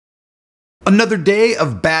Another day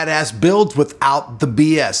of badass builds without the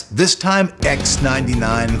BS, this time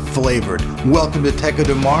X99 flavored. Welcome to Tech of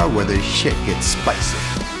Tomorrow, where the shit gets spicy.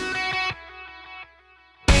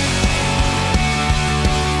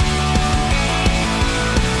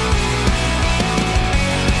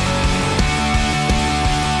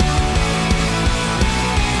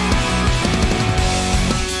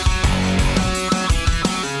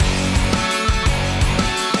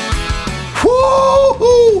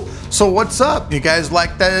 So what's up? You guys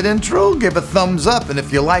like that intro? Give a thumbs up, and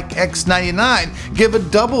if you like X99, give a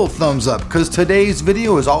double thumbs up, because today's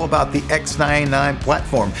video is all about the X99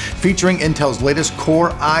 platform, featuring Intel's latest Core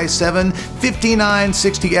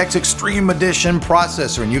i7-5960X Extreme Edition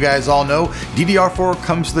processor. And you guys all know DDR4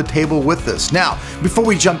 comes to the table with this. Now, before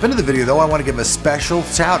we jump into the video though, I want to give a special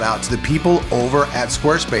shout out to the people over at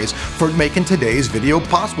Squarespace for making today's video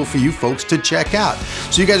possible for you folks to check out.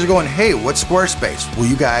 So you guys are going, hey, what's Squarespace? Well,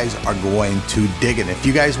 you guys are going to dig it. If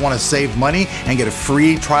you guys want to save money and get a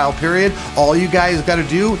free trial period, all you guys got to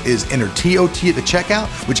do is enter TOT at the checkout,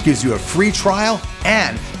 which gives you a free trial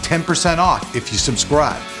and 10% off if you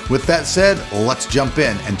subscribe. With that said, let's jump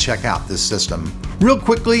in and check out this system. Real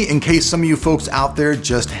quickly, in case some of you folks out there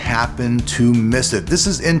just happen to miss it, this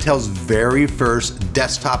is Intel's very first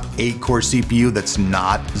desktop 8-core CPU that's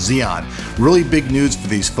not Xeon. Really big news for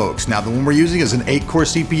these folks. Now, the one we're using is an 8-core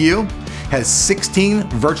CPU. Has 16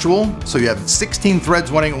 virtual, so you have 16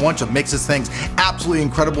 threads running at once, which makes this thing absolutely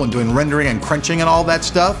incredible in doing rendering and crunching and all that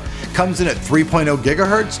stuff. Comes in at 3.0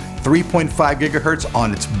 gigahertz, 3.5 gigahertz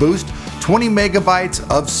on its boost, 20 megabytes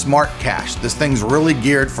of smart cache. This thing's really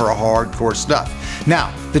geared for hardcore stuff.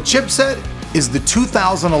 Now, the chipset is the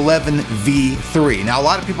 2011 V3. Now, a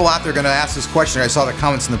lot of people out there are gonna ask this question. I saw the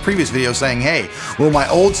comments in the previous video saying, hey, will my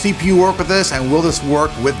old CPU work with this, and will this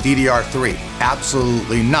work with DDR3?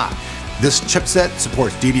 Absolutely not. This chipset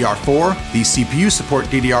supports DDR4, these CPUs support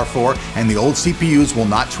DDR4, and the old CPUs will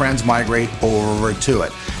not transmigrate over to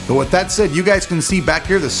it. But with that said, you guys can see back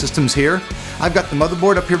here, the system's here. I've got the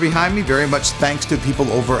motherboard up here behind me, very much thanks to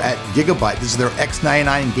people over at Gigabyte. This is their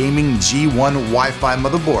X99 Gaming G1 Wi-Fi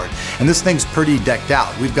motherboard. And this thing's pretty decked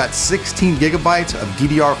out. We've got 16 gigabytes of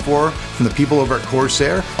DDR4 from the people over at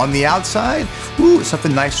Corsair. On the outside, ooh,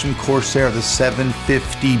 something nice from Corsair, the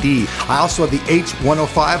 750D. I also have the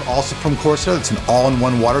H105, also from Corsair. That's an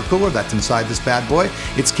all-in-one water cooler that's inside this bad boy.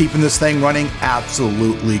 It's keeping this thing running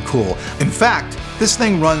absolutely cool. In fact, this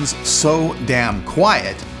thing runs so damn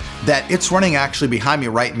quiet that it's running actually behind me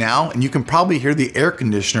right now, and you can probably hear the air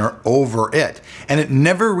conditioner over it. And it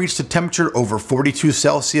never reached a temperature over 42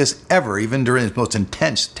 Celsius ever, even during its most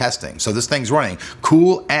intense testing. So this thing's running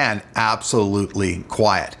cool and absolutely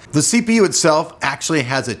quiet. The CPU itself actually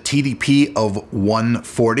has a TDP of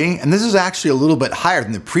 140, and this is actually a little bit higher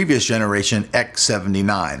than the previous generation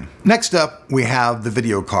X79. Next up, we have the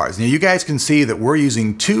video cards. Now you guys can see that we're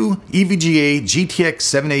using two EVGA GTX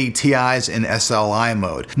 780 Ti's in SLI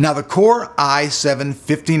mode. Now the Core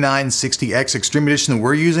i7-5960X Extreme Edition that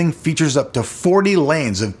we're using features up to 40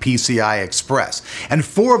 lanes of PCI Express, and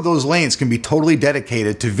 4 of those lanes can be totally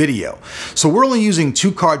dedicated to video. So we're only using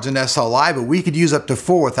 2 cards in SLI, but we could use up to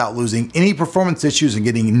 4 without losing any performance issues and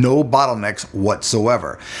getting no bottlenecks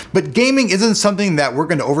whatsoever. But gaming isn't something that we're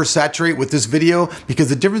going to oversaturate with this video, because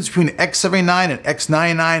the difference between X79 and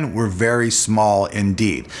X99 were very small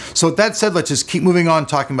indeed. So with that said, let's just keep moving on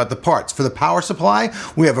talking about the parts. For the power supply,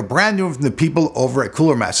 we have a brand new one from the people over at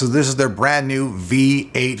Cooler Master. So this is their brand new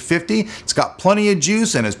V850. It's got plenty of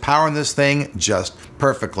juice and is powering this thing just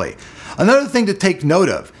perfectly. Another thing to take note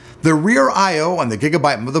of, the rear I/O on the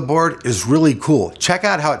Gigabyte motherboard is really cool. Check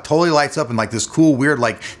out how it totally lights up in like this cool, weird,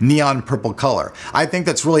 like neon purple color. I think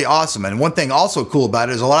that's really awesome. And one thing also cool about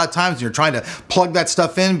it is a lot of times when you're trying to plug that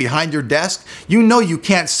stuff in behind your desk, you know you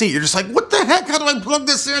can't see. You're just like, what the heck? How do I plug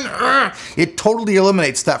this in? It totally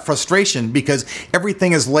eliminates that frustration because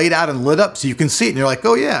everything is laid out and lit up so you can see it. And you're like,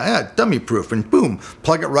 oh yeah, dummy proof. And boom,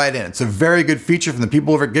 plug it right in. It's a very good feature from the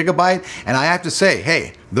people over at Gigabyte. And I have to say,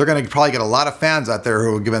 hey, they're going to probably get a lot of fans out there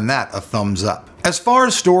who are giving that a thumbs up. As far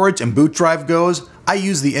as storage and boot drive goes, I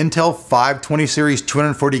use the Intel 520 series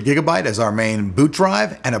 240 gigabyte as our main boot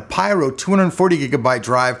drive, and a Pyro 240 gigabyte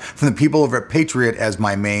drive from the people over at Patriot as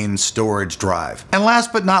my main storage drive. And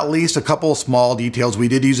last but not least, a couple of small details. We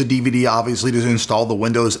did use a DVD obviously to install the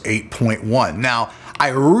Windows 8.1. Now, I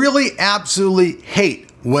really absolutely hate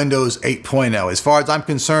Windows 8.0. As far as I'm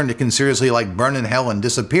concerned, it can seriously like burn in hell and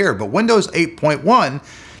disappear, but Windows 8.1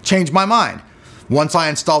 changed my mind. Once I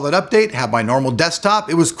installed that update, had my normal desktop,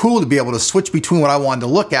 it was cool to be able to switch between what I wanted to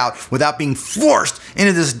look at without being forced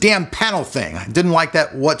into this damn panel thing. I didn't like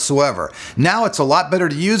that whatsoever. Now it's a lot better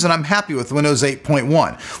to use and I'm happy with Windows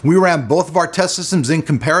 8.1. We ran both of our test systems in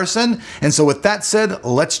comparison, and so with that said,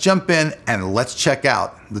 let's jump in and let's check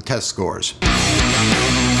out the test scores.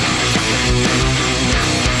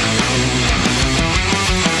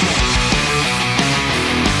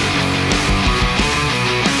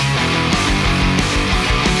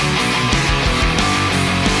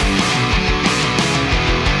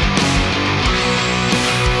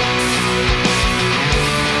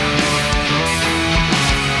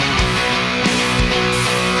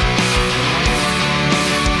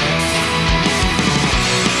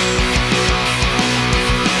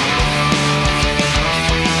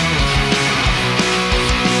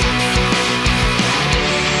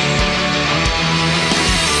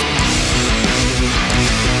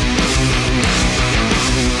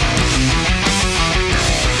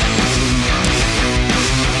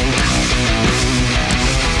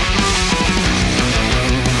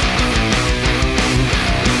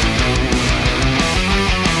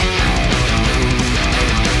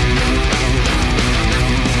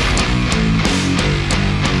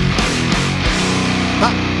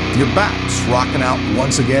 You're back, rocking out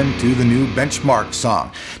once again to the new Benchmark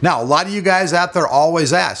song. Now, a lot of you guys out there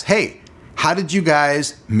always ask, hey, how did you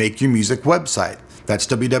guys make your music website? That's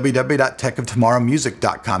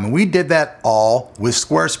www.techoftomorrowmusic.com, and we did that all with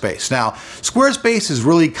Squarespace. Now, Squarespace is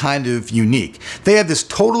really kind of unique. They have this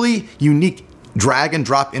totally unique drag and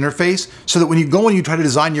drop interface so that when you go and you try to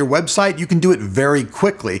design your website, you can do it very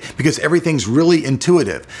quickly because everything's really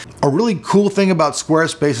intuitive. A really cool thing about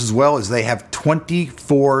Squarespace as well is they have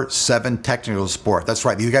 24/7 technical support. That's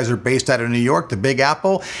right, these guys are based out of New York, the Big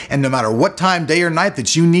Apple, and no matter what time, day or night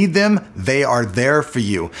that you need them, they are there for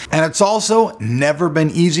you. And it's also never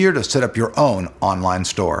been easier to set up your own online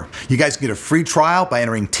store. You guys get a free trial by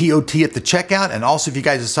entering TOT at the checkout, and also if you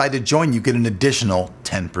guys decide to join, you get an additional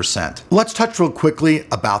 10%. Let's touch real quickly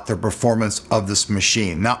about the performance of this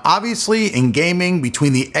machine. Now, obviously in gaming,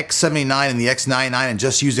 between the X79 and the X99 and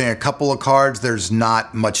just using a couple of cards, there's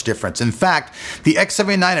not much difference. In fact, the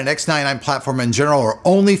X79 and X99 platform in general are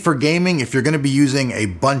only for gaming if you're going to be using a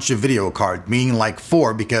bunch of video cards, meaning like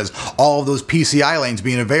 4, because all of those PCI lanes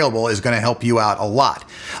being available is going to help you out a lot.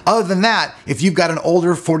 Other than that, if you've got an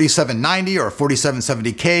older 4790 or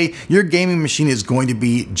 4770K, your gaming machine is going to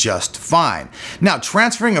be just fine. Now,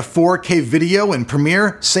 transferring a 4K video in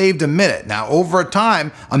Premiere saved a minute. Now, over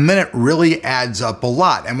time, a minute really adds up a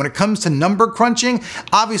lot. And when it comes to number crunching,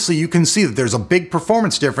 obviously you can see that there's a big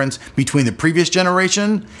performance difference between the previous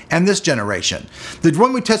generation and this generation. The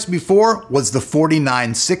one we tested before was the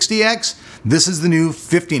 4960X. This is the new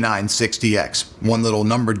 5960X. One little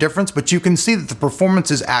number difference, but you can see that the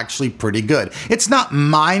performance is actually pretty good. It's not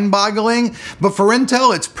mind-boggling, but for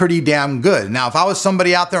Intel, it's pretty damn good. Now, if I was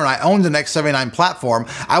somebody out there and I owned an X79 platform,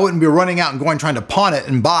 I wouldn't be running out and going trying to pawn it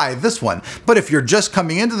and buy this one. But if you're just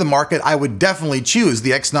coming into the market, I would definitely choose the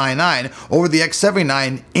X99 over the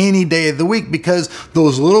X79 any day of the week because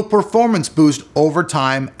those little performance boosts over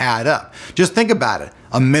time add up. Just think about it.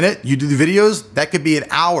 A minute, you do the videos, that could be in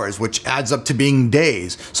hours, which adds up to being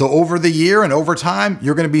days. So over the year and over time,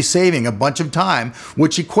 you're gonna be saving a bunch of time,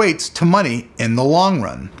 which equates to money in the long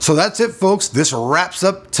run. So that's it, folks. This wraps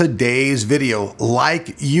up today's video.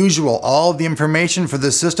 Like usual, all of the information for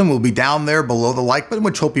this system will be down there below the like button,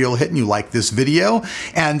 which hope you'll hit and you like this video.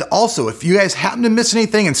 And also, if you guys happen to miss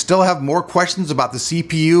anything and still have more questions about the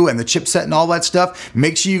CPU and the chipset and all that stuff,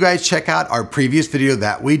 make sure you guys check out our previous video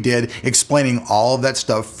that we did explaining all of that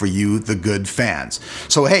stuff for you, the good fans.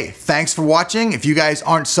 So hey, thanks for watching. If you guys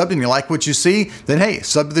aren't subbed and you like what you see, then hey,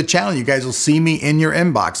 sub to the channel. You guys will see me in your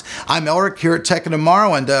inbox. I'm Elric here at Tech of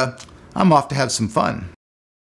Tomorrow, and I'm off to have some fun.